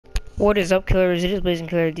What is up, killers? It is Blazing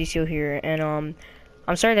Killer DCUO here, and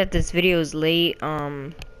I'm sorry that this video is late.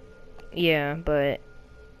 Yeah, but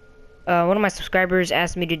one of my subscribers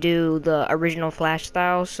asked me to do the original Flash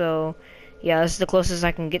style, so yeah, this is the closest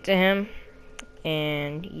I can get to him.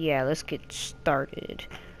 And yeah, let's get started.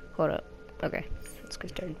 Hold up. Okay, let's get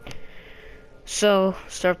started. So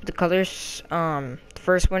start with the colors. The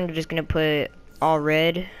first one, you're just gonna put all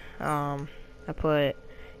red. I put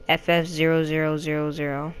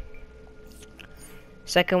FF0000.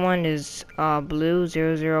 Second one is blue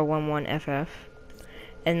 0011FF.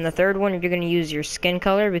 And the third one, you're gonna use your skin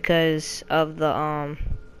color because of the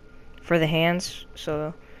for the hands.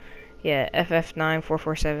 So yeah,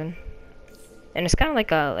 FF9447. And it's kind of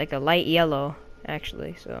like a light yellow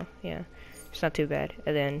actually. So yeah, it's not too bad.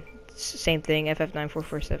 And then same thing,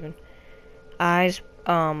 FF9447. Eyes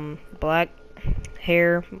black,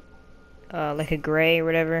 hair like a gray or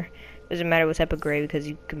whatever. Doesn't matter what type of gray because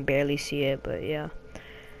you can barely see it, but yeah.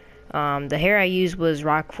 The hair I used was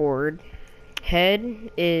rock forward. Head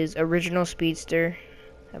is original speedster,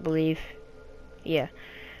 I believe. Yeah.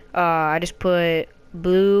 I just put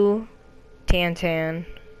blue, tan.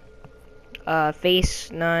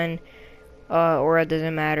 Face, none. Aura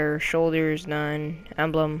doesn't matter. Shoulders, none.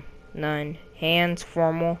 Emblem, none. Hands,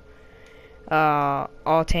 formal.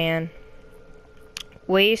 All tan.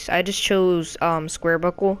 Waist, I just chose square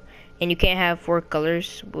buckle, and you can't have 4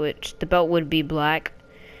 colors, which the belt would be black.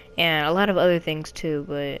 And a lot of other things too,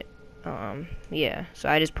 but yeah, so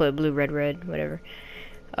I just put blue, red, whatever.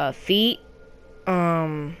 Feet,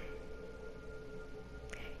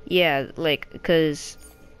 yeah, like, cause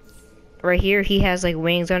right here he has like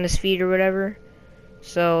wings on his feet or whatever,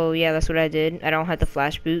 so yeah, that's what I did. I don't have the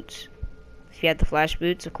flash boots. If you had the flash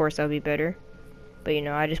boots, of course that would be better, but you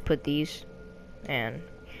know, I just put these, and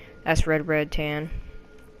that's red, tan.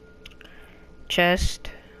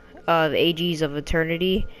 Chest, the AGs of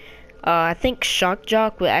Eternity. I think Shock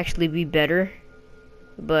Jock would actually be better,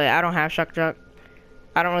 but I don't have Shock Jock.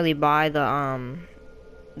 I don't really buy the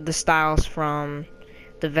styles from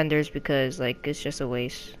the vendors because like it's just a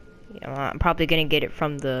waste. You know, I'm probably gonna get it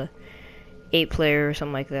from the 8-player or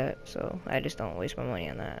something like that, so I just don't waste my money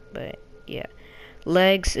on that. But yeah,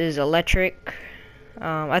 legs is electric.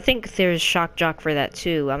 I think there's Shock Jock for that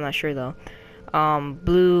too. I'm not sure though.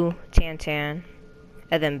 Blue, tan.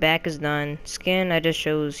 And then back is none. Skin, I just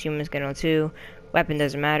chose human skin on 2. Weapon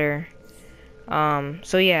doesn't matter.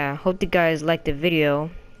 So yeah, hope you guys liked the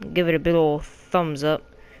video. Give it a big ol' thumbs up.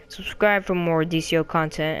 Subscribe for more DCO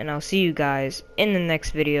content, and I'll see you guys in the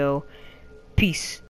next video. Peace.